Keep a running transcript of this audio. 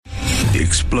The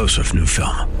explosive new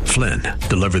film, Flynn,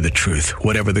 deliver the truth,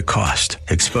 whatever the cost,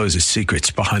 exposes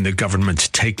secrets behind the government's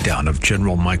takedown of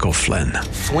General Michael Flynn.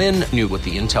 Flynn knew what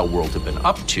the intel world had been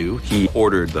up to. He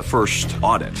ordered the first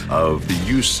audit of the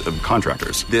use of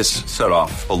contractors. This set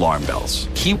off alarm bells.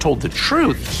 He told the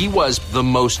truth. He was the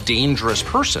most dangerous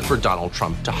person for Donald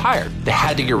Trump to hire. They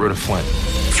had to get rid of Flynn.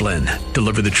 Flynn,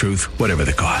 deliver the truth, whatever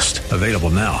the cost. Available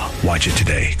now. Watch it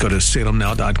today. Go to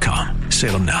salemnow.com.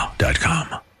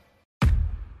 salemnow.com.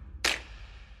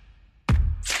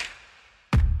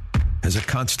 As a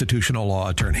constitutional law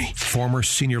attorney, former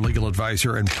senior legal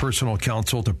advisor and personal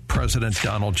counsel to President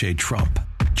Donald J. Trump,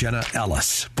 Jenna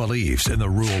Ellis believes in the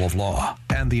rule of law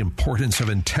and the importance of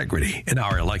integrity in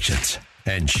our elections.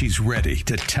 And she's ready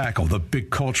to tackle the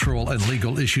big cultural and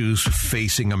legal issues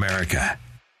facing America.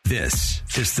 This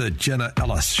is the Jenna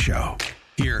Ellis Show.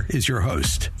 Here is your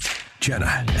host,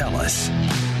 Jenna Ellis.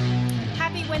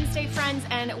 Happy Wednesday, friends,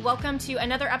 and welcome to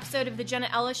another episode of the Jenna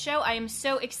Ellis Show. I am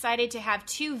so excited to have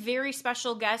two very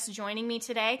special guests joining me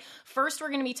today. First, we're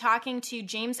going to be talking to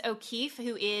James O'Keefe,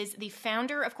 who is the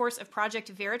founder, of course, of Project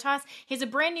Veritas. He has a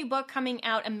brand new book coming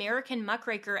out, American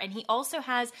Muckraker, and he also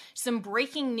has some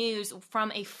breaking news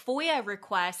from a FOIA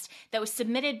request that was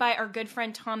submitted by our good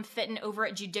friend Tom Fitton over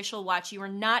at Judicial Watch. You are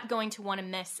not going to want to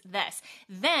miss this.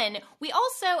 Then, we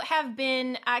also have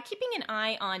been keeping an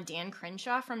eye on Dan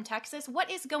Crenshaw from Texas. What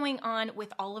is going on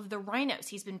with all of the rhinos?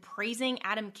 He's been praising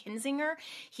Adam Kinzinger.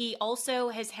 He also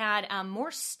has had more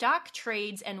stock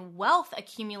trades and wealth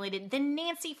accumulated than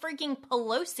Nancy freaking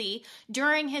Pelosi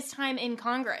during his time in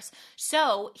Congress.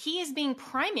 So he is being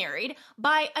primaried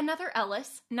by another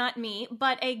Ellis, not me,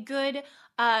 but a good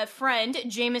friend,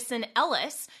 Jameson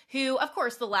Ellis, who, of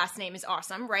course, the last name is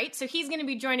awesome, right? So he's going to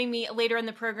be joining me later in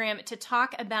the program to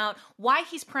talk about why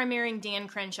he's primarying Dan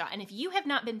Crenshaw. And if you have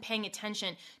not been paying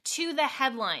attention to the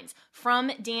headlines from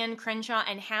Dan Crenshaw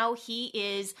and how he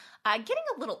is getting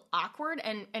a little awkward,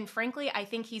 and frankly, I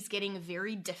think he's getting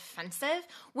very defensive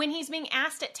when he's being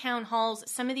asked at town halls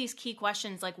some of these key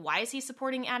questions, like why is he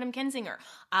supporting Adam Kinzinger?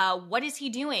 What is he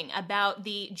doing about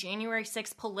the January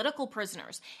 6th political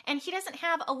prisoners? And he doesn't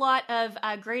have a lot of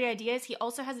great ideas. He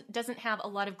also doesn't have a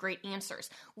lot of great answers.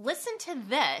 Listen to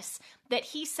this that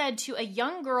he said to a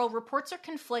young girl. Reports are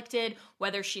conflicted,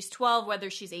 whether she's 12, whether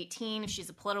she's 18, if she's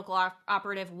a political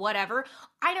operative, whatever.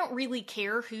 I don't really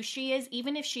care who she is,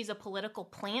 even if she's a political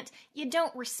plant. You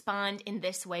don't respond in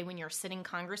this way when you're a sitting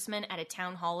congressman at a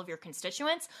town hall of your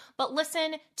constituents. But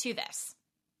listen to this.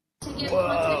 To give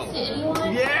context to anyone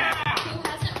who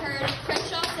hasn't heard,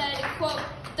 Crenshaw said, quote,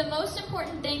 "The most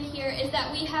important thing here is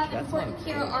that we have important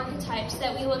hero archetypes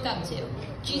that we look up to.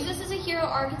 Jesus is a hero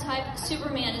archetype,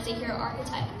 Superman is a hero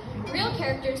archetype. Real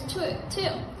characters too.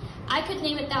 I could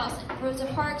name 1,000. Rosa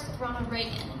Parks, Ronald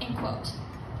Reagan," end quote.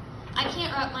 I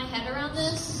can't wrap my head around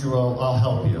this. Well, I'll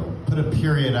help you. Put a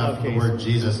period after the word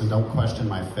Jesus and don't question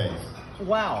my faith.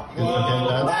 Wow. Okay,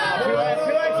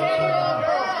 that's...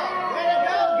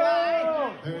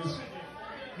 There's...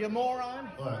 You moron.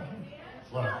 Look.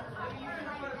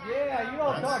 Yeah, you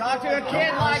don't talk to a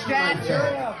kid like that.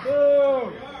 Yeah,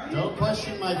 boo. Don't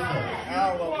question my faith.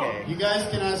 Oh, okay. You guys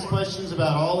can ask questions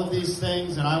about all of these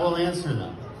things and I will answer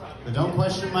them. But don't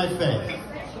question my faith.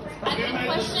 I can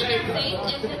question your faith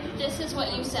if this is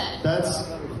what you said.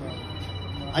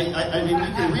 I mean,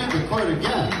 you can read the quote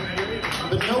again.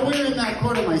 But nowhere in that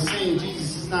quote am I saying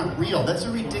Jesus is not real. That's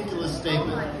a ridiculous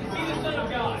statement.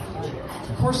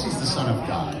 Of course he's the Son of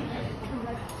God.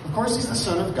 Of course he's the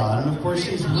Son of God, and of course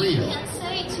he's real. You can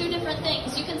say two different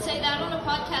things. You can say that on a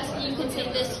podcast, and you can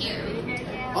say this here.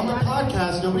 On the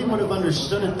podcast, nobody would have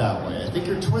understood it that way. I think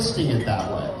you're twisting it that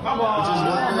way.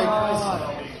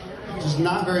 Which is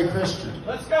not very Christian.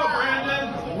 Let's go,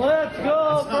 Brandon. Let's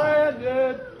go,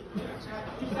 Brandon.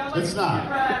 It's not.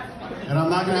 And I'm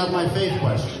not going to have my faith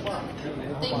questioned.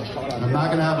 I'm not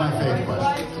going to have my faith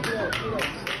questioned.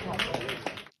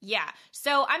 Yeah,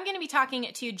 so I'm going to be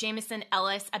talking to Jameson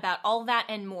Ellis about all that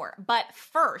and more. But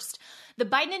first, the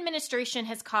Biden administration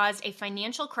has caused a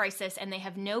financial crisis and they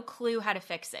have no clue how to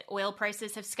fix it. Oil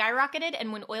prices have skyrocketed,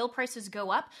 and when oil prices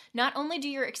go up, not only do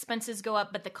your expenses go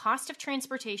up, but the cost of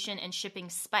transportation and shipping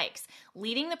spikes,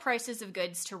 leading the prices of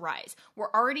goods to rise.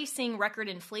 We're already seeing record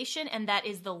inflation, and that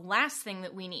is the last thing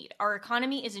that we need. Our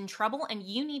economy is in trouble, and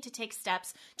you need to take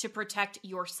steps to protect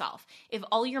yourself. If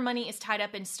all your money is tied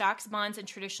up in stocks, bonds, and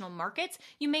traditional markets, hits,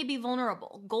 you may be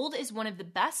vulnerable. Gold is one of the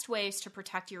best ways to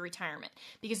protect your retirement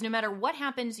because no matter what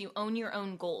happens, you own your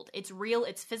own gold. It's real,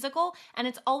 it's physical, and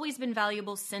it's always been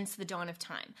valuable since the dawn of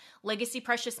time. Legacy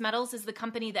Precious Metals is the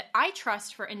company that I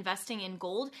trust for investing in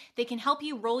gold. They can help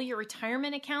you roll your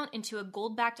retirement account into a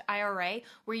gold-backed IRA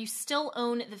where you still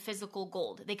own the physical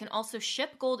gold. They can also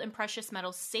ship gold and precious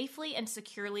metals safely and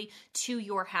securely to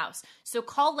your house. So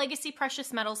call Legacy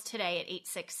Precious Metals today at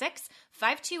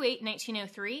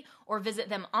 866-528-1903 or visit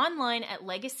them online at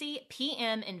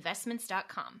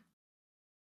legacypminvestments.com.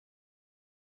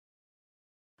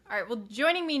 All right, well,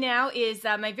 joining me now is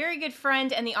my very good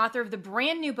friend and the author of the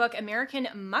brand new book, American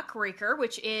Muckraker,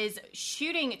 which is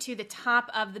shooting to the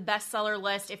top of the bestseller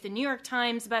list. If the New York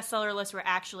Times bestseller list were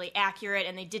actually accurate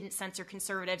and they didn't censor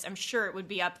conservatives, I'm sure it would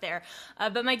be up there.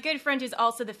 But my good friend is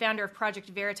also the founder of Project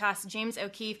Veritas, James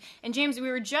O'Keefe. And James, we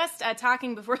were just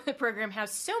talking before the program how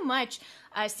so much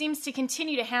seems to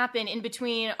continue to happen in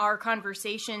between our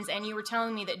conversations, and you were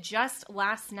telling me that just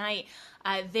last night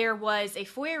there was a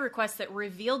FOIA request that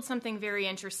revealed something very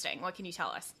interesting. What can you tell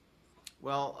us?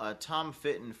 Well, Tom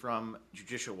Fitton from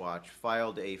Judicial Watch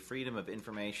filed a Freedom of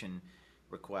Information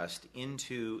request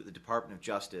into the Department of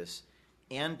Justice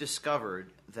and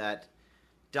discovered that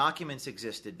documents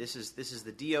existed. This is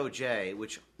the DOJ,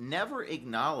 which never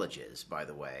acknowledges, by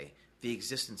the way, the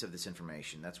existence of this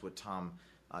information. That's what Tom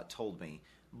told me.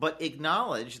 But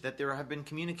acknowledged that there have been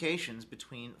communications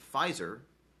between Pfizer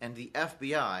and the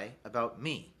FBI about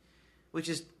me, which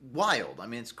is wild. I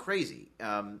mean, it's crazy.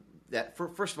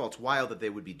 First of all, it's wild that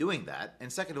they would be doing that,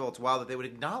 and second of all, it's wild that they would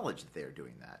acknowledge that they are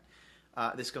doing that.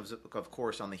 This comes, of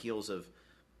course, on the heels of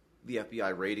the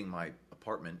FBI raiding my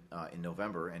apartment in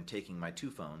November and taking my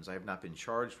 2 phones. I have not been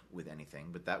charged with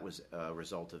anything, but that was a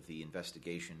result of the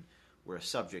investigation where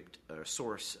a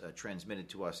source transmitted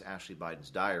to us Ashley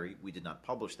Biden's diary. We did not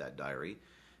publish that diary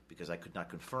because I could not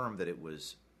confirm that it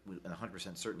was, with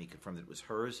 100% certainty, confirm that it was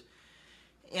hers.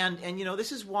 And you know,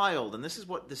 this is wild, and this is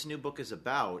what this new book is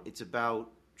about. It's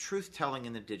about truth-telling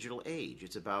in the digital age.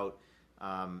 It's about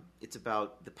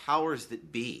the powers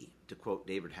that be, to quote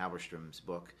David Halberstrom's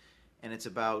book, and it's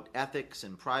about ethics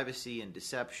and privacy and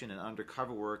deception and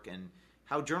undercover work and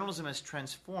how journalism has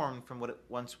transformed from what it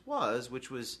once was, which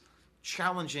was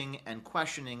challenging and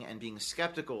questioning and being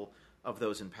skeptical of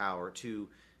those in power, to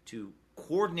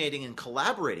coordinating and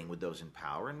collaborating with those in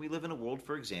power. And we live in a world,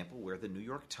 for example, where the New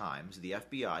York Times, the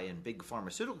FBI, and big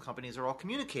pharmaceutical companies are all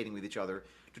communicating with each other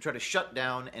to try to shut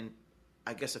down and,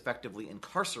 I guess, effectively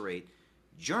incarcerate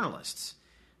journalists.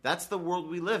 That's the world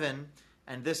we live in,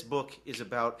 and this book is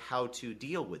about how to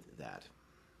deal with that.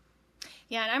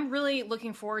 Yeah, and I'm really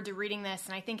looking forward to reading this,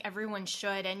 and I think everyone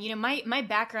should. And, you know, my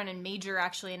background and major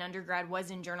actually in undergrad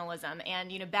was in journalism.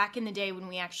 And, you know, back in the day when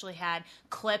we actually had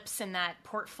clips in that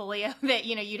portfolio that,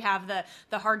 you know, you'd have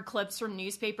the hard clips from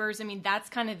newspapers. I mean, that's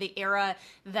kind of the era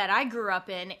that I grew up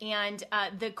in. And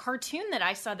the cartoon that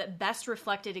I saw that best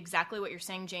reflected exactly what you're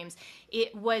saying, James,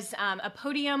 it was a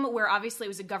podium where obviously it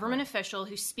was a government official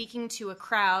who's speaking to a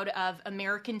crowd of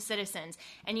American citizens.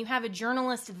 And you have a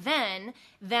journalist then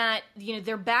that, you know,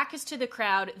 their back is to the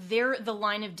crowd, they're the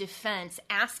line of defense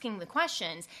asking the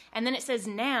questions, and then it says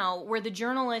now where the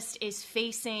journalist is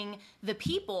facing the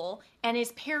people and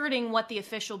is parroting what the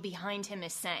official behind him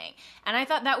is saying. And I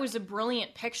thought that was a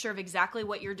brilliant picture of exactly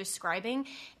what you're describing,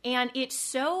 and it's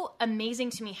so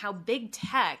amazing to me how big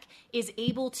tech is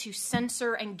able to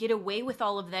censor and get away with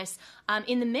all of this.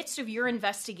 In the midst of your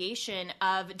investigation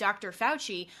of Dr.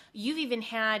 Fauci, you've even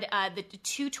had the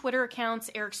 2 Twitter accounts,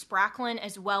 Eric Spracklin,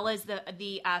 as well as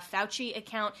the Fauci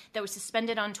account that was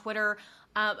suspended on Twitter.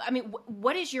 I mean,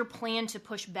 what is your plan to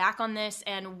push back on this,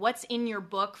 and what's in your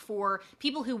book for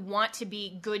people who want to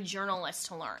be good journalists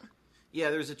to learn? Yeah,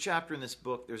 there's a chapter in this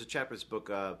book.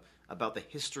 About the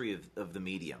history of the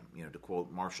medium. You know, to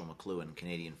quote Marshall McLuhan,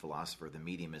 Canadian philosopher, "The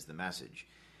medium is the message."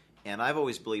 And I've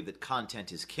always believed that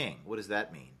content is king. What does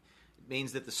that mean? It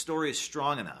means that the story is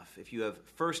strong enough. If you have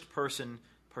first-person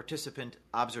participant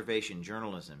observation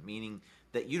journalism, meaning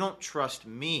that you don't trust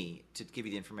me to give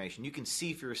you the information. You can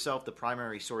see for yourself the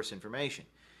primary source information.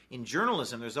 In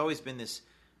journalism, there's always been this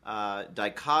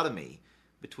dichotomy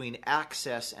between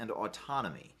access and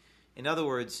autonomy. In other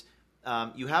words,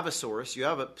 you have a source, you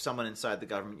have someone inside the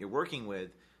government you're working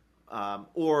with,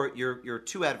 or you're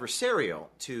too adversarial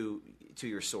to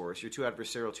your source, you're too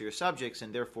adversarial to your subjects,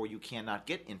 and therefore you cannot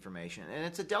get information. And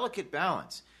it's a delicate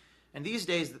balance. And these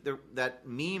days, that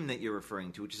meme that you're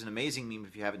referring to, which is an amazing meme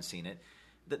if you haven't seen it,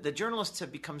 the journalists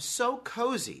have become so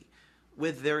cozy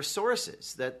with their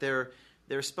sources that they're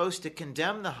supposed to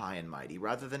condemn the high and mighty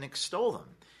rather than extol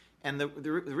them. And the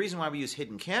reason why we use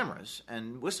hidden cameras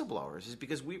and whistleblowers is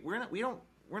because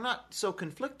we're not so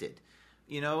conflicted,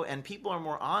 and people are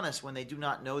more honest when they do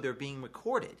not know they're being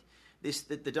recorded.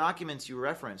 The documents you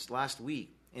referenced last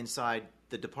week inside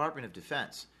the Department of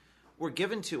Defense were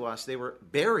given to us. They were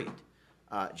buried,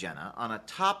 Jenna, on a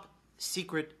top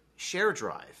secret share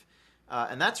drive.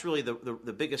 And that's really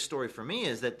the biggest story for me,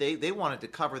 is that they wanted to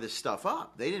cover this stuff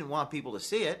up. They didn't want people to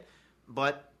see it,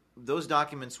 but those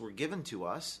documents were given to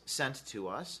us, sent to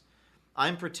us.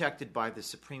 I'm protected by the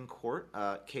Supreme Court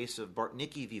case of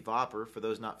Bartnicki v. Vopper. For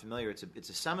those not familiar, it's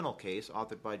a seminal case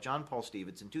authored by John Paul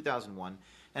Stevens in 2001,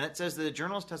 and it says that a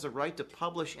journalist has a right to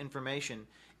publish information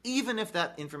even if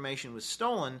that information was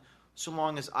stolen, so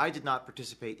long as I did not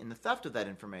participate in the theft of that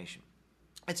information.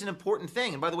 It's an important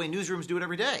thing, and by the way, newsrooms do it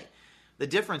every day. The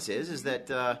difference is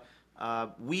that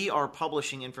we are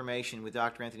publishing information with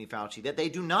Dr. Anthony Fauci that they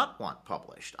do not want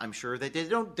published. I'm sure that they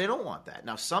don't want that.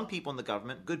 Now, some people in the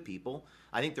government, good people,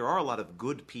 I think there are a lot of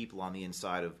good people on the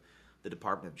inside of the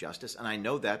Department of Justice, and I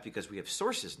know that because we have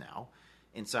sources now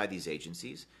inside these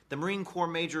agencies. The Marine Corps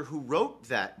major who wrote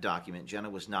that document, Jenna,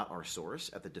 was not our source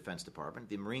at the Defense Department.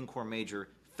 The Marine Corps major,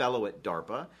 fellow at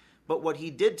DARPA. But what he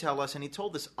did tell us, and he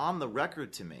told this on the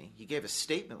record to me, he gave a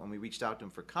statement when we reached out to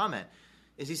him for comment,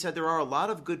 is he said there are a lot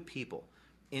of good people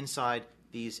inside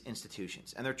these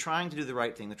institutions, and they're trying to do the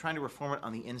right thing. They're trying to reform it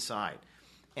on the inside.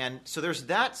 And so there's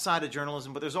that side of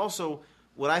journalism, but there's also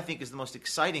what I think is the most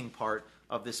exciting part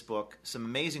of this book, some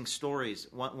amazing stories,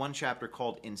 one chapter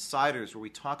called Insiders, where we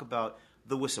talk about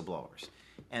the whistleblowers.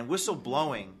 And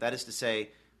whistleblowing, that is to say,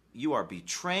 you are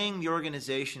betraying the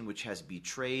organization which has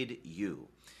betrayed you.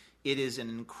 It is an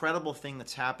incredible thing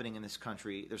that's happening in this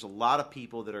country. There's a lot of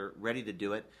people that are ready to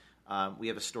do it. We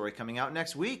have a story coming out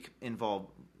next week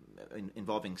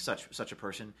involving such a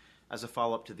person as a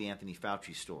follow-up to the Anthony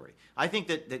Fauci story. I think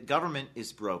that government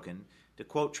is broken. To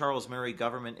quote Charles Murray,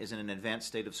 government is in an advanced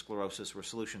state of sclerosis where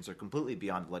solutions are completely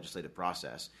beyond the legislative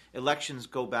process. Elections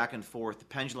go back and forth, the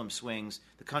pendulum swings,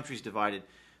 the country's divided.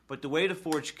 But the way to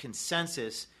forge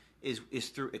consensus is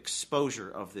through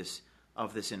exposure of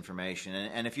this information.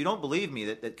 And if you don't believe me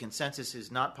that consensus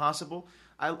is not possible,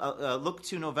 I look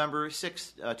to November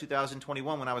 6,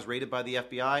 2021, when I was raided by the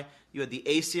FBI. You had the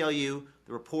ACLU,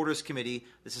 the Reporters Committee,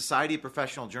 the Society of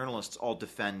Professional Journalists all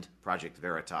defend Project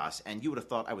Veritas. And you would have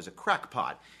thought I was a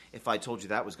crackpot if I told you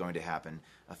that was going to happen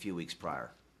a few weeks prior.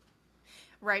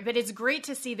 Right, but it's great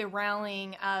to see the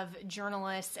rallying of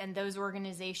journalists and those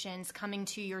organizations coming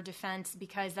to your defense,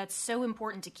 because that's so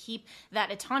important to keep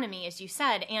that autonomy, as you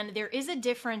said. And there is a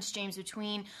difference, James,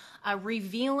 between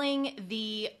revealing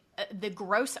the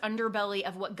gross underbelly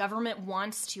of what government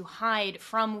wants to hide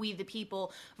from we the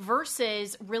people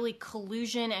versus really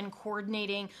collusion and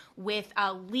coordinating with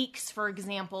leaks, for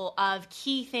example, of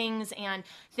key things and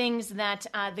things that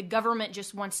the government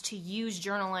just wants to use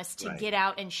journalists to get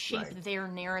out and shape their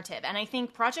narrative. And I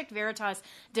think Project Veritas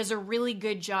does a really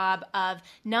good job of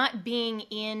not being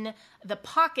in the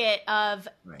pocket of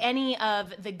any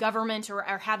of the government or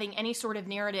having any sort of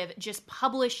narrative, just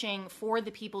publishing for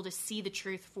the people to see the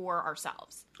truth for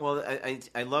ourselves. Well,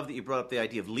 I love that you brought up the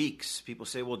idea of leaks. People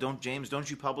say, well, don't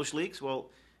you publish leaks? Well,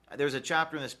 there's a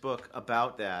chapter in this book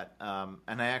about that,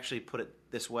 and I actually put it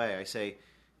this way. I say,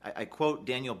 I quote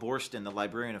Daniel Boorstin, the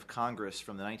Librarian of Congress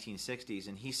from the 1960s,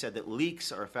 and he said that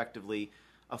leaks are effectively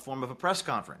a form of a press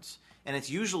conference. And it's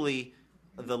usually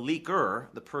the leaker,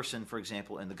 the person, for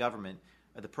example, in the government,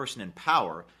 the person in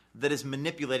power, that is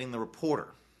manipulating the reporter.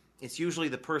 It's usually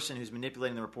the person who's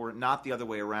manipulating the reporter, not the other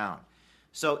way around.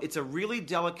 So it's a really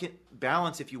delicate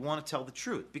balance if you want to tell the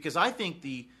truth. Because I think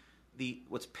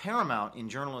what's paramount in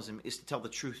journalism is to tell the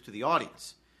truth to the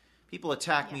audience. People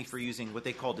attack me for using what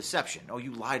they call deception. Oh,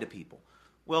 you lie to people.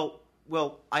 Well,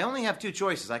 I only have two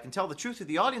choices. I can tell the truth to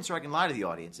the audience or I can lie to the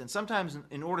audience. And sometimes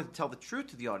in order to tell the truth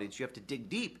to the audience, you have to dig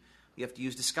deep. You have to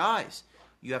use disguise.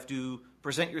 You have to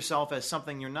present yourself as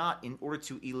something you're not in order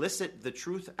to elicit the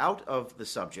truth out of the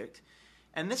subject.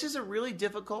 And this is a really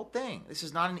difficult thing. This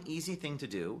is not an easy thing to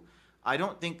do. I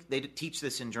don't think they teach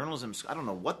this in journalism. I don't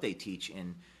know what they teach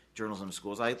in journalism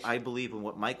schools. I believe in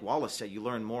what Mike Wallace said. You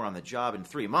learn more on the job in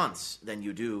 3 months than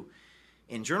you do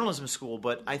in journalism school.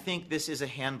 But I think this is a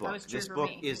handbook. This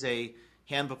book is a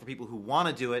handbook for people who want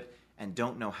to do it and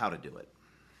don't know how to do it.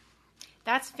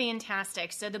 That's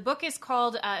fantastic. So the book is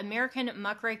called American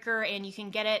Muckraker, and you can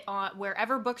get it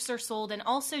wherever books are sold. And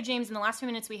also, James, in the last few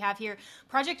minutes we have here,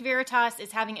 Project Veritas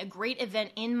is having a great event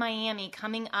in Miami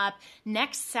coming up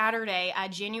next Saturday,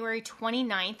 January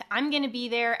 29th. I'm going to be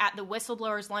there at the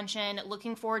Whistleblowers Luncheon.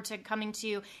 Looking forward to coming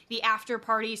to the after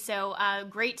party. So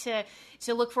great to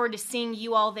look forward to seeing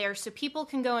you all there. So people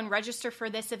can go and register for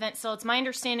this event. So it's my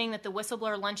understanding that the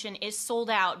Whistleblower Luncheon is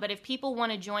sold out. But if people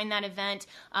want to join that event,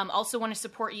 also want to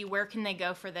support you, where can they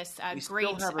go for this great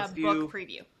book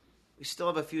preview? We still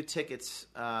have a few tickets.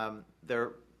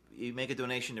 You make a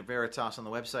donation to Veritas on the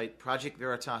website,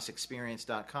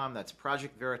 projectveritasexperience.com. That's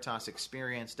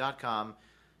projectveritasexperience.com.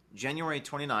 January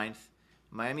 29th,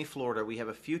 Miami, Florida. We have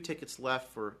a few tickets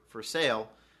left for sale.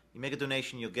 You make a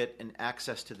donation, you'll get an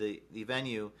access to the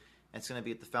venue. And it's going to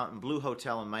be at the Fontainebleau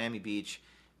Hotel in Miami Beach.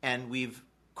 And we've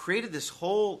created this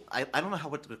whole, I don't know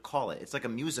what to call it. It's like a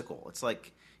musical. It's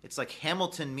like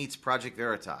Hamilton meets Project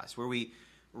Veritas, where we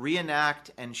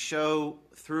reenact and show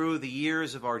through the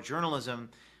years of our journalism,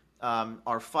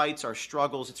 our fights, our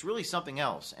struggles. It's really something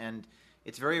else, and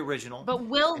it's very original. But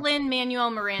will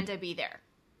Lin-Manuel Miranda be there?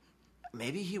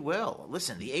 Maybe he will.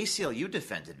 Listen, the ACLU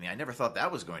defended me. I never thought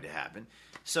that was going to happen.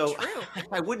 So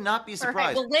I would not be surprised.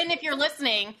 Right. Well, Lynn, if you're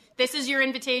listening, this is your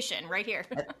invitation right here.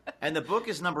 And the book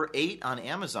is number 8 on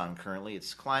Amazon currently.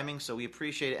 It's climbing, so we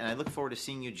appreciate it. And I look forward to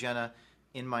seeing you, Jenna,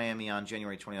 in Miami on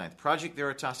January 29th.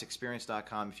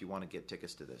 ProjectVeritasExperience.com if you want to get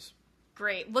tickets to this.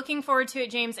 Great. Looking forward to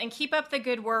it, James, and keep up the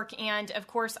good work. And, of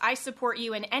course, I support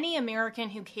you, and any American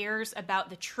who cares about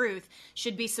the truth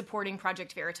should be supporting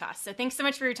Project Veritas. So thanks so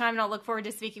much for your time, and I'll look forward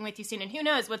to speaking with you soon. And who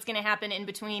knows what's going to happen in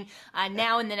between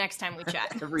now and the next time we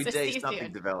chat. Every day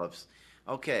something develops.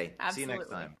 Okay. Absolutely. See you next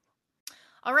time.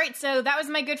 All right, so that was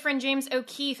my good friend James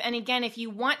O'Keefe. And again, if you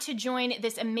want to join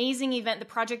this amazing event, the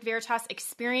Project Veritas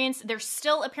Experience, there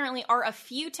still apparently are a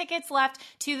few tickets left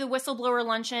to the Whistleblower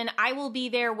Luncheon. I will be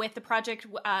there with the Project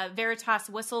Veritas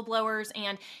whistleblowers,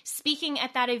 and speaking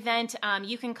at that event,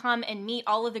 you can come and meet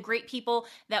all of the great people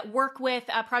that work with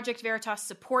Project Veritas,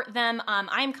 support them.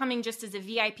 I'm coming just as a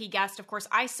VIP guest. Of course,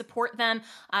 I support them.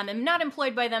 I'm not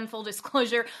employed by them, full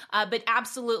disclosure, but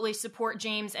absolutely support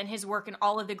James and his work and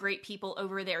all of the great people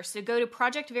over there. So go to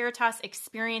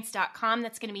projectveritasexperience.com.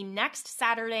 That's going to be next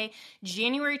Saturday,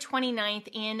 January 29th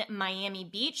in Miami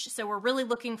Beach. So we're really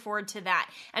looking forward to that.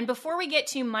 And before we get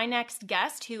to my next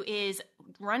guest, who is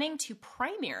running to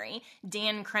primary,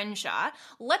 Dan Crenshaw,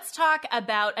 let's talk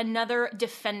about another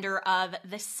defender of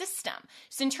the system,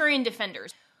 Centurion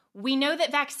Defenders. We know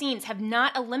that vaccines have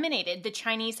not eliminated the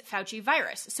Chinese Fauci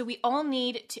virus, so we all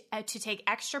need to take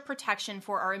extra protection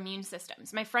for our immune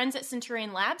systems. My friends at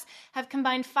Centurion Labs have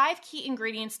combined 5 key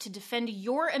ingredients to defend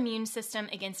your immune system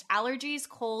against allergies,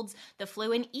 colds, the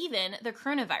flu, and even the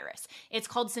coronavirus. It's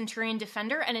called Centurion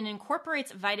Defender, and it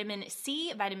incorporates vitamin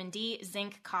C, vitamin D,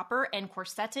 zinc, copper, and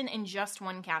quercetin in just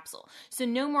 1 capsule. So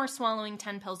no more swallowing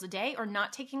 10 pills a day or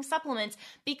not taking supplements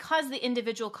because the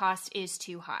individual cost is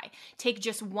too high. Take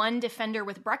just 1 Defender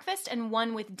with breakfast and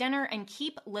 1 with dinner and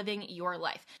keep living your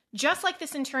life. Just like the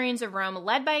Centurions of Rome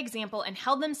led by example and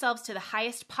held themselves to the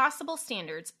highest possible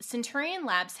standards, Centurion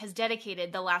Labs has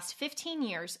dedicated the last 15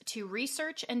 years to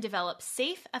research and develop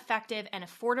safe, effective, and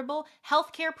affordable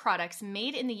healthcare products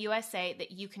made in the USA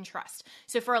that you can trust.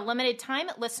 So for a limited time,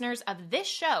 listeners of this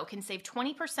show can save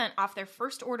 20% off their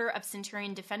first order of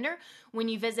Centurion Defender when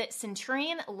you visit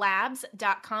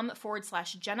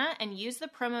centurionlabs.com/Jenna and use the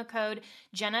promo code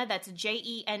Jenna, that's Jenna.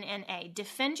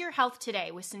 Defend your health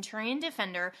today with Centurion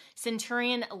Defender.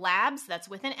 Centurion Labs, that's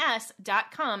with an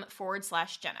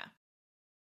S.com/Jenna.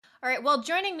 All right, well,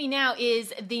 joining me now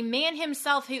is the man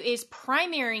himself who is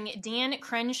primarying Dan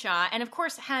Crenshaw, and of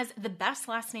course has the best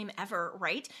last name ever,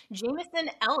 right? Jameson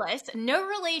Ellis. No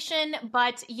relation,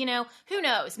 but, you know, who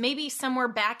knows? Maybe somewhere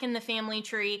back in the family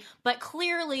tree, but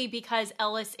clearly because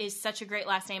Ellis is such a great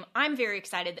last name, I'm very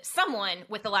excited that someone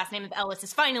with the last name of Ellis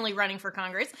is finally running for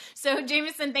Congress. So,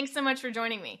 Jameson, thanks so much for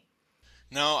joining me.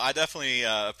 No, I definitely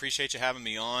appreciate you having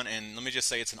me on, and let me just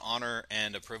say it's an honor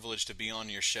and a privilege to be on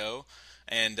your show.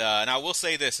 And I will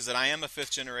say this, is that I am a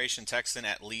 5th-generation Texan,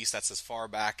 at least. That's as far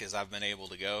back as I've been able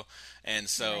to go. And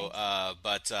so,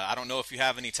 but I don't know if you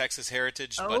have any Texas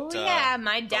heritage. Yeah,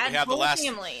 my dad's whole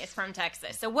family is from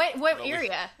Texas. So what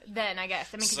area then, I guess?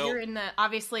 I mean, because you're in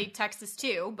obviously Texas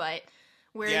too, but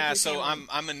Yeah, so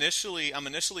I'm initially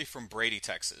from Brady,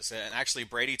 Texas, and actually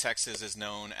Brady, Texas is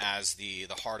known as the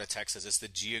heart of Texas. It's the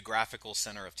geographical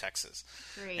center of Texas.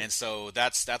 Great. And so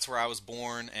that's where I was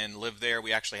born and lived there.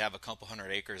 We actually have a couple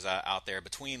hundred acres out there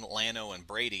between Llano and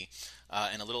Brady,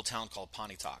 in a little town called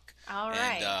Pontotoc. All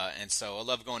right. And so I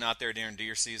love going out there during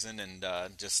deer season and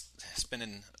just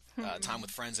spending time with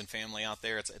friends and family out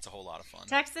there. It's a whole lot of fun.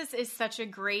 Texas is such a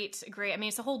great, I mean,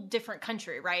 it's a whole different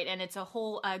country, right? And it's a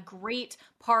whole great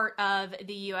part of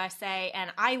the USA,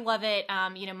 and I love it.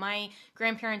 My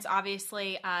grandparents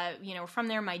obviously, were from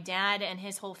there. My dad and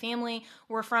his whole family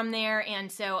were from there,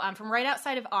 and so I'm from right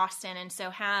outside of Austin, and so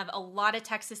have a lot of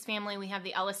Texas family. We have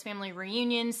the Ellis family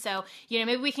reunion, so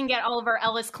maybe we can get all of our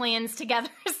Ellis clans together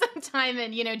sometime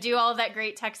and do all of that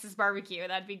great Texas barbecue.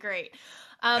 That'd be great.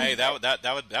 Hey,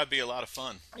 that'd be a lot of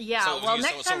fun. Yeah. So,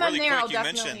 next time I'm there, I'll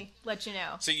definitely let you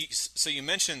know. So you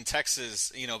mentioned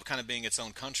Texas, kind of being its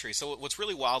own country. So what's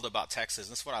really wild about Texas,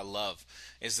 and this is what I love,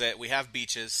 is that we have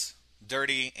beaches,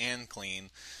 dirty and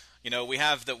clean. We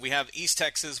have East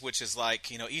Texas, which is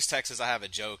like, East Texas. I have a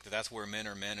joke that's where men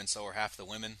are men and so are half the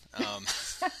women.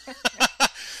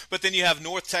 But then you have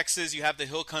North Texas, you have the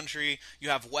Hill Country, you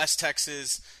have West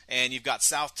Texas, and you've got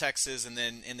South Texas, and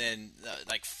then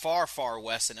like far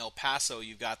west in El Paso,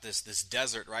 you've got this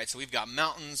desert, right? So we've got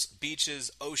mountains,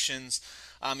 beaches, oceans.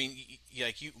 I mean,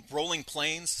 rolling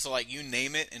plains. So like you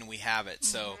name it, and we have it.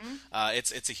 So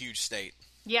it's a huge state.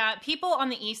 Yeah, people on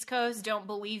the East Coast don't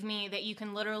believe me that you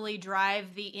can literally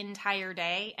drive the entire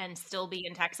day and still be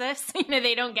in Texas.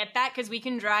 They don't get that because we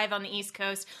can drive on the East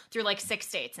Coast through like 6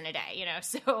 states in a day,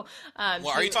 So,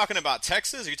 are you talking about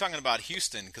Texas? Or are you talking about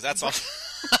Houston? Because that's also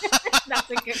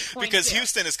that's a good point. Because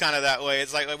Houston is kind of that way.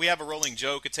 It's like we have a rolling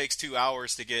joke. It takes 2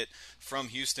 hours to get from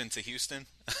Houston to Houston.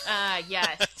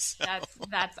 Yes,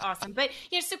 that's awesome. But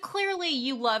so clearly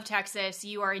you love Texas.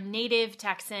 You are a native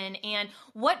Texan. And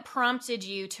what prompted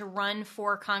you to run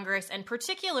for Congress, and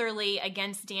particularly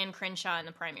against Dan Crenshaw in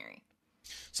the primary?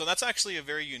 So that's actually a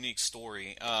very unique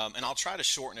story, and I'll try to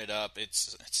shorten it up.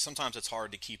 Sometimes it's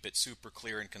hard to keep it super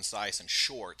clear and concise and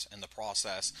short in the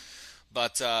process.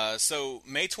 But so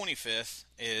May 25th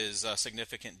is a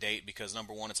significant date because,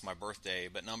 number one, it's my birthday.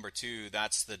 But number two,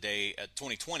 that's the day,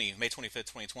 2020, May 25th,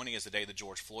 2020 is the day the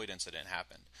George Floyd incident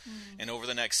happened. And over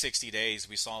the next 60 days,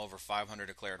 we saw over 500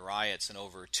 declared riots and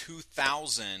over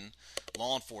 2,000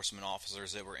 law enforcement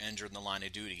officers that were injured in the line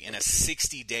of duty in a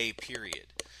 60-day period.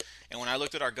 And when I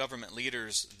looked at our government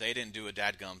leaders, they didn't do a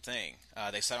dadgum thing.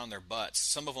 They sat on their butts.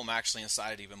 Some of them actually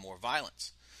incited even more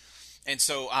violence. And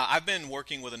so I've been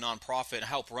working with a nonprofit,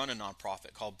 help run a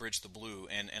nonprofit called Bridge the Blue,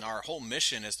 and our whole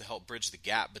mission is to help bridge the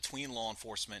gap between law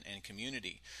enforcement and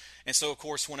community. And so, of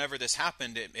course, whenever this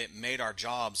happened, it made our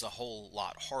jobs a whole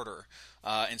lot harder.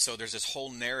 And so there's this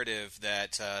whole narrative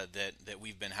that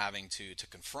we've been having to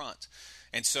confront.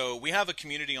 And so we have a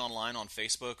community online on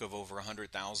Facebook of over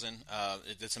 100,000.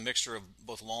 It's a mixture of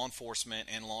both law enforcement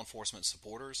and law enforcement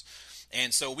supporters.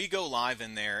 And so we go live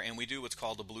in there, and we do what's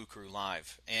called a Blue Crew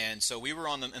Live. And so we were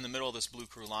in the middle of this Blue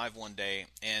Crew Live one day,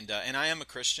 and I am a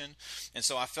Christian, and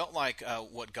so I felt like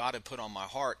what God had put on my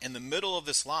heart in the middle of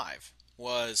this live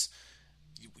was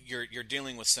you're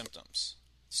dealing with symptoms.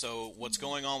 So what's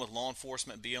going on with law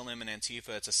enforcement, BLM, and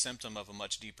Antifa, it's a symptom of a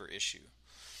much deeper issue.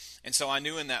 And so I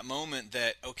knew in that moment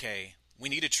that, okay, we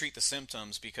need to treat the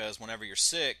symptoms because whenever you're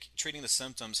sick, treating the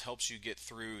symptoms helps you get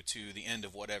through to the end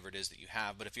of whatever it is that you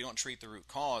have. But if you don't treat the root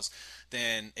cause,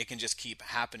 then it can just keep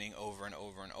happening over and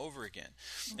over and over again.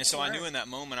 And so I knew in that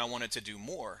moment I wanted to do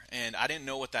more. And I didn't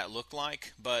know what that looked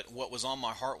like, but what was on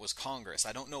my heart was Congress.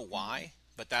 I don't know why,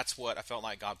 but that's what I felt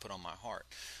like God put on my heart.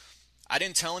 I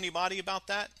didn't tell anybody about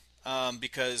that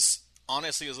because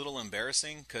honestly it was a little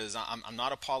embarrassing because I'm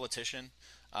not a politician.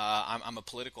 I'm a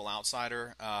political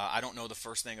outsider. I don't know the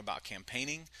first thing about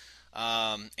campaigning.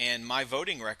 And my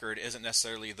voting record isn't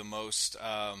necessarily the most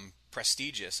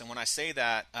prestigious. And when I say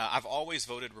that, I've always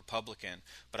voted Republican,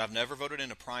 but I've never voted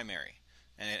in a primary.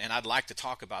 And I'd like to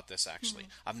talk about this, actually.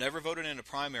 I've never voted in a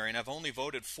primary, and I've only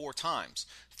voted 4 times.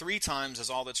 3 times is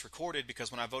all that's recorded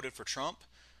because when I voted for Trump,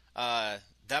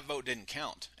 that vote didn't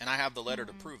count, and I have the letter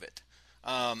to prove it.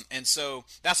 And so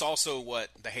that's also what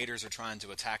the haters are trying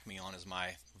to attack me on is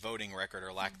my voting record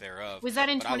or lack thereof. Was that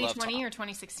in 2020 or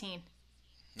 2016?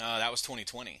 No, that was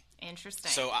 2020.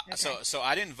 Interesting. So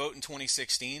I didn't vote in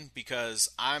 2016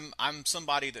 because I'm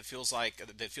somebody that feels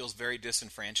very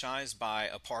disenfranchised by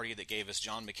a party that gave us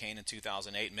John McCain in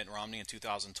 2008, Mitt Romney in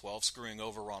 2012, screwing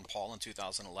over Ron Paul in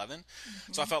 2011.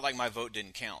 So I felt like my vote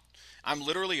didn't count. I'm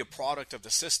literally a product of the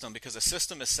system because the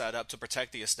system is set up to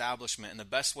protect the establishment, and the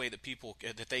best way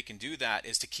that they can do that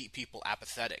is to keep people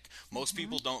apathetic. Most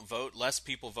people don't vote. Less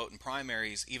people vote in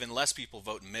primaries. Even less people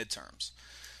vote in midterms.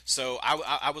 So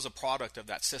I was a product of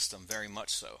that system, very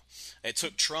much so. It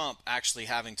took Trump actually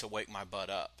having to wake my butt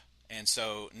up. And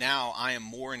so now I am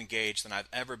more engaged than I've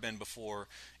ever been before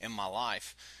in my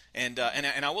life. And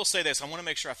I will say this, I want to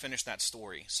make sure I finish that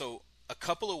story. So a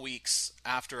couple of weeks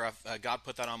after God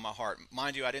put that on my heart,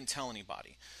 mind you, I didn't tell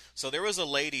anybody. So there was a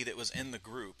lady that was in the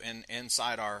group,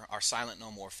 inside our Silent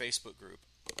No More Facebook group,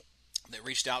 that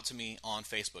reached out to me on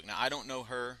Facebook. Now, I don't know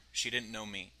her. She didn't know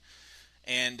me.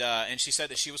 And she said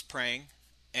that she was praying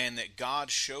and that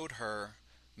God showed her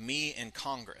me in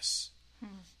Congress.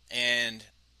 And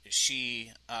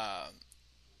she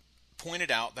pointed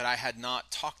out that I had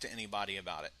not talked to anybody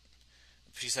about it.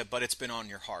 She said, but it's been on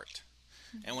your heart.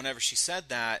 And whenever she said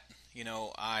that,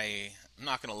 I'm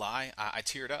not going to lie, I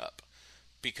teared up.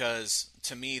 Because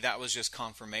to me, that was just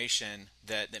confirmation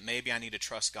that maybe I need to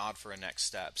trust God for a next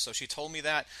step. So she told me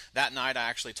that. That night I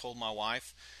actually told my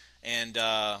wife.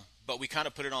 But we kind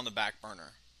of put it on the back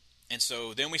burner. And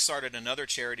so then we started another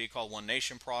charity called One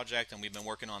Nation Project, and we've been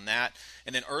working on that.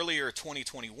 And then earlier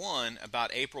 2021,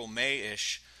 about April,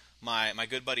 May-ish, my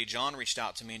good buddy John reached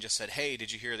out to me and just said, hey,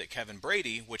 did you hear that Kevin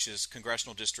Brady, which is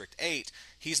Congressional District 8,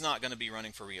 he's not going to be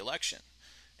running for re-election?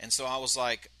 And so I was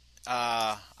like,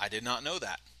 I did not know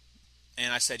that.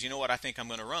 And I said, you know what, I think I'm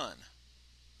going to run.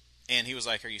 And he was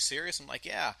like, are you serious? I'm like,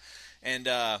 yeah. And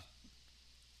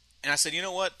I said, you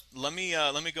know what, let me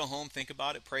go home, think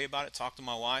about it, pray about it, talk to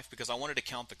my wife, because I wanted to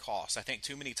count the cost. I think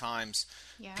too many times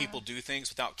people do things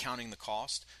without counting the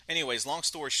cost. Anyways, long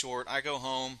story short, I go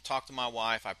home, talk to my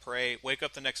wife, I pray, wake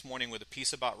up the next morning with a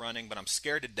peace about running, but I'm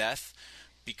scared to death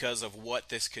because of what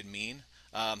this could mean.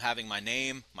 Having my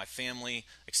name, my family,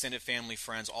 extended family,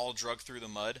 friends all drugged through the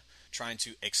mud, trying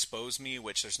to expose me,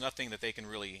 which there's nothing that they can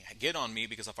really get on me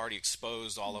because I've already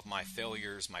exposed all of my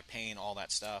failures, my pain, all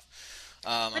that stuff.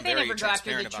 But they never go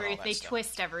after the truth. They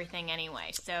twist everything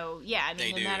anyway. So, yeah, I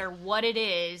mean, no matter what it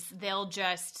is, they'll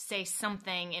just say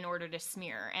something in order to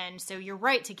smear. And so you're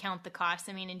right to count the cost.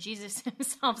 I mean, and Jesus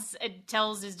himself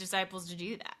tells his disciples to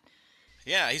do that.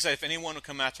 Yeah, he said, if anyone would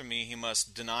come after me, he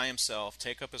must deny himself,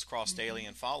 take up his cross daily,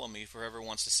 and follow me. For whoever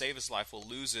wants to save his life will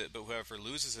lose it, but whoever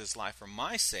loses his life for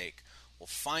my sake will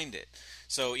find it.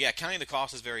 So, yeah, counting the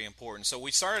cost is very important. So we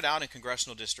started out in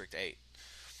Congressional District 8.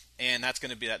 And that's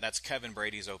going to be that's Kevin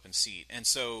Brady's open seat. And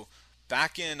so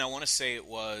back in, I want to say it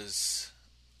was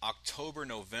October,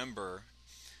 November,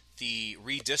 the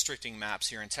redistricting maps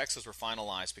here in Texas were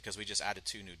finalized because we just added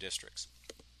 2 new districts.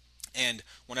 And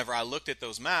whenever I looked at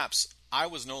those maps, I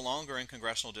was no longer in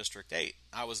Congressional District 8.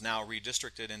 I was now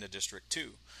redistricted into District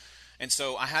 2. And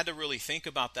so I had to really think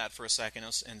about that for a second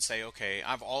and say, okay,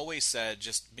 I've always said,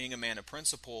 just being a man of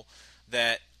principle,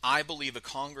 that I believe a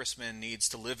congressman needs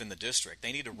to live in the district.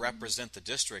 They need to represent the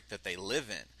district that they live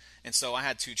in. And so I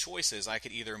had 2 choices. I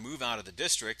could either move out of the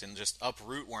district and just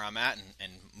uproot where I'm at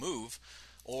and move,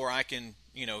 or I can,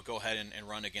 go ahead and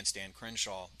run against Dan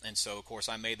Crenshaw. And so, of course,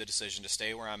 I made the decision to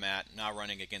stay where I'm at, not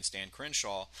running against Dan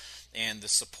Crenshaw. And the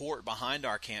support behind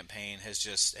our campaign has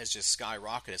just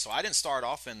skyrocketed. So I didn't start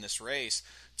off in this race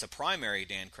to primary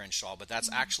Dan Crenshaw, but that's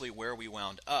actually where we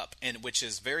wound up, and which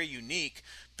is very unique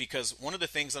because one of the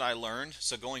things that I learned,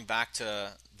 so going back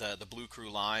to the Blue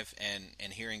Crew Live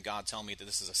and hearing God tell me that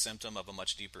this is a symptom of a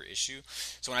much deeper issue.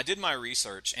 So when I did my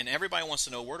research, and everybody wants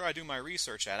to know, where do I do my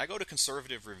research at? I go to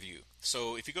Conservative Review.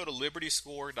 So if you go to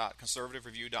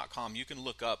libertyscore.conservativereview.com, you can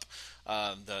look up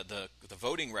the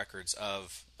voting records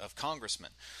of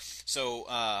congressmen. So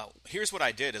here's what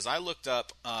I did is I looked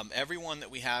up everyone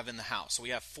that we have in the House. So we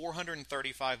have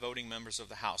 435 voting members of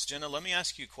the House. Jenna, let me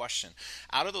ask you a question.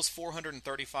 Out of those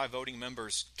 435 voting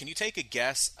members, can you take a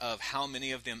guess of how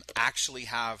many of them actually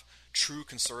have true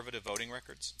conservative voting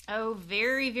records? Oh,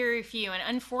 very, very few. And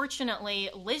unfortunately,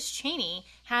 Liz Cheney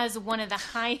has one of the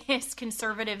highest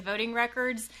conservative voting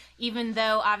records, even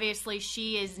though obviously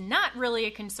she is not really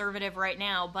a conservative right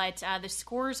now. But the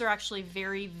scores are actually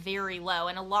very, very low.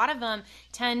 And a lot of them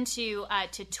tend to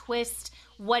twist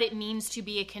what it means to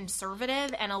be a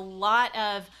conservative, and a lot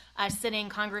of sitting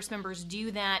Congress members do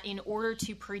that in order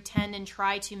to pretend and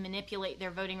try to manipulate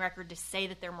their voting record to say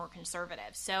that they're more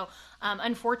conservative. So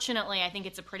unfortunately, I think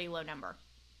it's a pretty low number.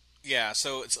 Yeah,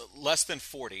 so it's less than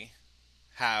 40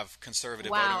 have conservative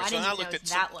wow, voting records. I didn't know it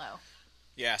was that low.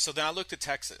 Yeah, so then I looked at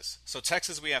Texas. So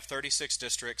Texas, we have 36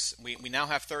 districts. We now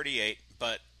have 38,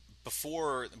 but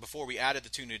before we added the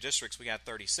 2 new districts, we had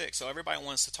 36. So everybody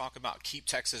wants to talk about keep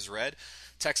Texas red.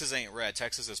 Texas ain't red.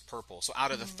 Texas is purple. So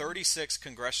out of the 36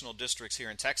 congressional districts here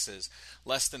in Texas,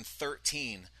 less than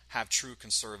 13 have true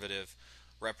conservative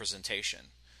representation.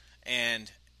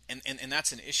 And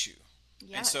that's an issue.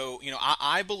 Yeah. And so,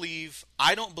 I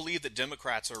don't believe that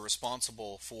Democrats are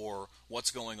responsible for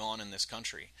what's going on in this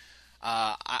country.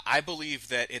 I believe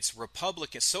that it's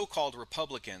so-called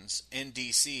Republicans in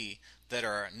D.C. that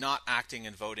are not acting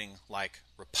and voting like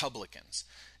Republicans.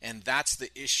 And that's the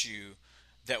issue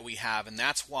that we have. And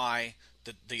that's why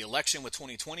the election with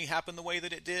 2020 happened the way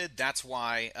that it did. That's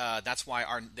why I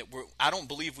don't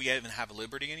believe we even have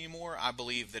liberty anymore. I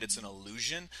believe that it's an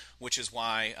illusion, which is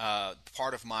why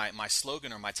part of my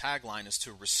slogan or my tagline is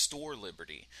to restore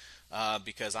liberty.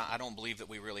 Because I don't believe that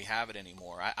we really have it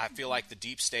anymore. I feel like the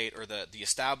deep state or the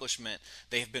establishment,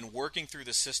 they have been working through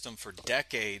the system for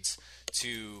decades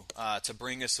to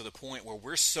bring us to the point where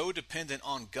we're so dependent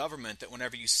on government that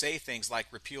whenever you say things like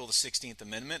repeal the 16th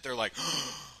Amendment, they're like,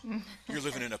 oh, you're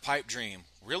living in a pipe dream.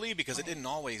 Really? Because it didn't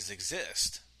always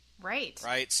exist. Right.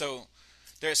 Right? So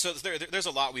there's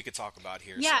a lot we could talk about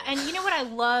here. Yeah, and you know what I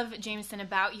love, Jameson,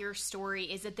 about your story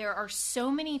is that there are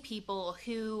so many people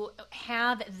who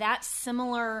have that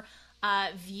similar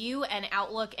view and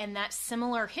outlook and that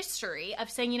similar history of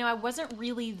saying, I wasn't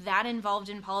really that involved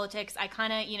in politics. I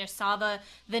kind of, saw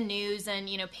the news and,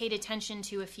 paid attention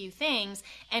to a few things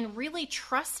and really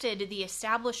trusted the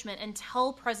establishment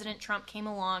until President Trump came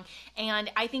along. And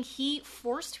I think he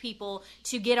forced people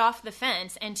to get off the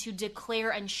fence and to declare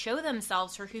and show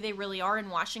themselves for who they really are in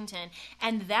Washington.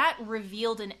 And that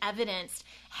revealed and evidenced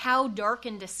how dark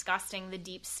and disgusting the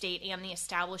deep state and the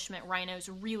establishment rhinos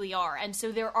really are. And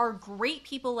so there are great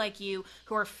people like you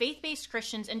who are faith-based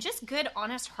Christians and just good,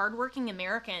 honest, hardworking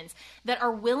Americans that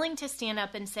are willing to stand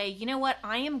up and say, you know what,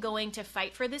 I am going to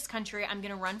fight for this country. I'm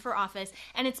going to run for office.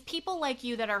 And it's people like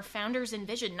you that are founders in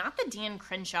vision, not the Dan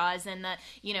Crenshaws and the,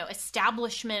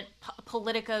 establishment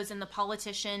politicos and the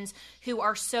politicians who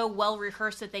are so well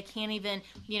rehearsed that they can't even,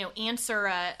 answer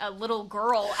a little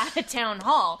girl at a town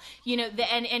hall,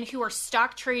 and who are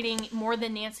stock trading more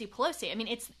than Nancy Pelosi. I mean,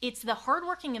 it's the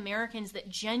hardworking Americans that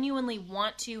genuinely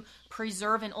want to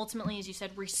preserve and ultimately, as you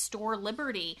said, restore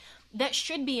liberty that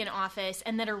should be in office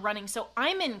and that are running. So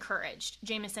I'm encouraged,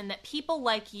 Jameson, that people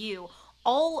like you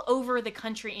all over the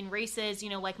country in races,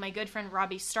 like my good friend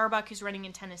Robbie Starbuck, who's running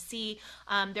in Tennessee.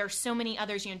 There are so many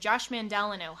others, Josh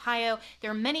Mandel in Ohio. There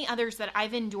are many others that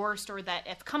I've endorsed or that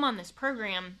have come on this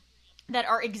program that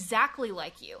are exactly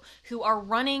like you, who are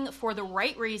running for the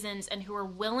right reasons and who are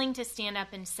willing to stand up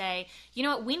and say, you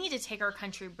know what, we need to take our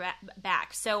country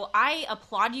back. So I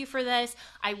applaud you for this.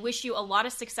 I wish you a lot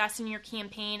of success in your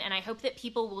campaign, and I hope that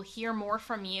people will hear more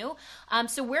from you.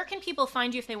 So where can people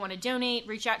find you if they want to donate,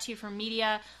 reach out to you from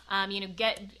media,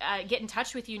 get in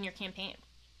touch with you in your campaign?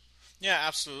 Yeah,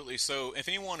 absolutely. So if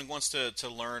anyone wants to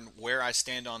learn where I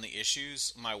stand on the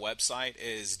issues, my website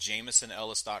is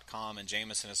jamesonellis.com, and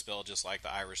Jameson is spelled just like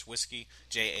the Irish whiskey,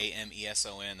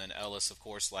 Jameson, and Ellis, of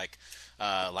course, like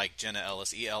Jenna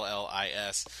Ellis,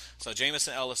 Ellis. So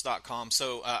jamesonellis.com.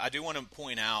 So I do want to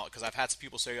point out, because I've had some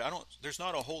people say, there's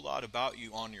not a whole lot about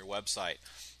you on your website.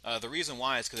 The reason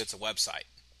why is because it's a website.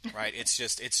 Right, it's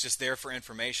just there for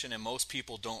information, and most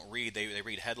people don't read. They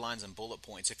read headlines and bullet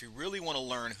points. If you really want to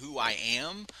learn who I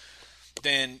am,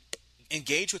 then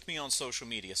engage with me on social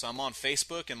media. So I'm on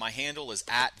Facebook, and my handle is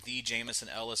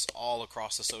 @TheJamesonEllis all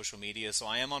across the social media. So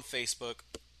I am on Facebook,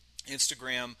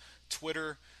 Instagram,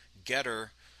 Twitter,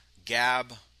 Getter,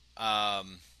 Gab,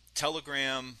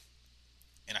 Telegram,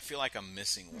 and I feel like I'm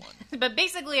missing one. But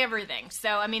basically everything.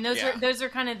 So I mean, those are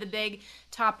kind of the big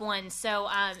top ones. So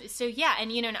yeah,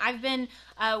 and and I've been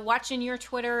watching your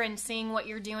Twitter and seeing what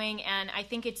you're doing, and I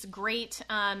think it's great.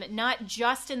 Not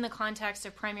just in the context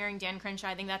of primarying Dan Crenshaw.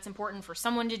 I think that's important for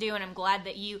someone to do, and I'm glad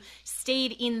that you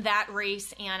stayed in that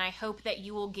race. And I hope that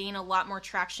you will gain a lot more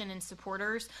traction and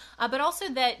supporters. But also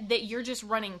that you're just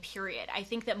running. Period. I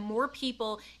think that more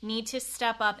people need to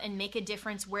step up and make a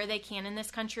difference where they can in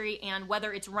this country, and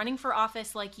whether it's running for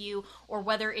office like you, or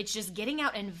whether it's just getting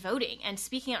out and voting and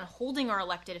speaking out and holding our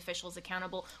elected officials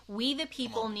accountable, we the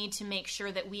people need to make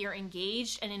sure that we are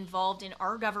engaged and involved in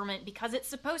our government, because it's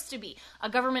supposed to be a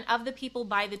government of the people,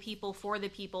 by the people, for the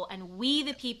people, and we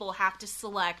the people have to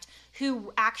select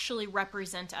who actually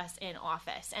represent us in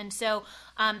office. And so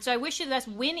I wish you the best.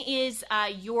 When is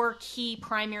your key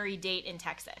primary date in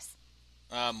Texas?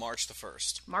 March the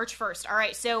 1st. March 1st. All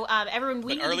right. So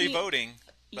everyone, early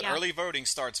voting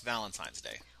starts Valentine's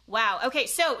Day. Wow. Okay,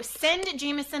 so send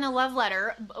Jameson a love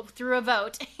letter through a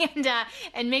vote,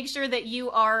 and make sure that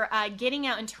you are getting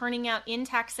out and turning out in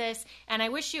Texas. And I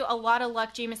wish you a lot of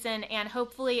luck, Jameson, and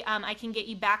hopefully I can get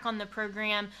you back on the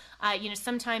program,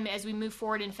 sometime as we move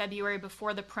forward in February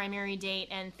before the primary date.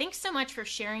 And thanks so much for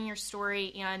sharing your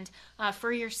story and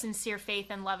for your sincere faith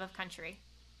and love of country.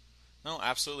 No,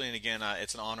 absolutely. And again,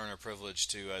 it's an honor and a privilege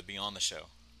to be on the show.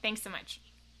 Thanks so much.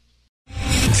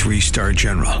 3-star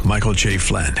General Michael J.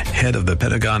 Flynn, head of the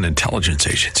Pentagon Intelligence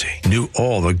Agency, knew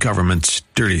all the government's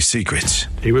dirty secrets.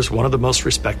 He was one of the most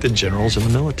respected generals in the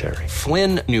military.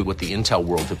 Flynn knew what the intel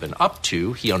world had been up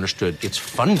to. He understood its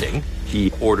funding.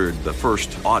 He ordered the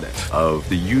first audit of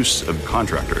the use of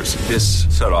contractors. This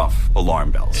set off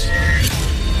alarm bells.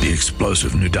 The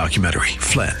explosive new documentary,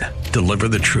 Flynn, Deliver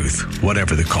the Truth,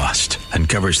 Whatever the Cost,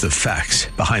 uncovers the facts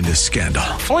behind this scandal.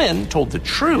 Flynn told the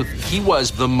truth. He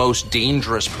was the most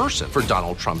dangerous person for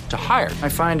Donald Trump to hire. I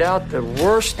find out the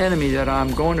worst enemy that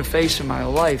I'm going to face in my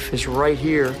life is right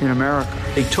here in America.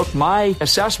 They took my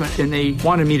assessment and they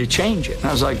wanted me to change it. And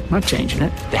I was like, I'm not changing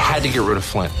it. They had to get rid of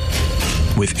Flynn.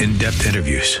 With in-depth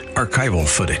interviews, archival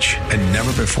footage, and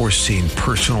never-before-seen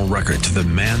personal records of the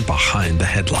man behind the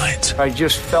headlines. I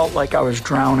just felt like I was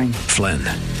drowning. Flynn,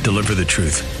 Deliver the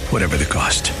Truth, Whatever the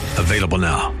Cost. Available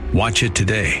now. Watch it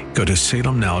today. Go to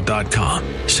salemnow.com.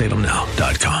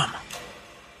 salemnow.com.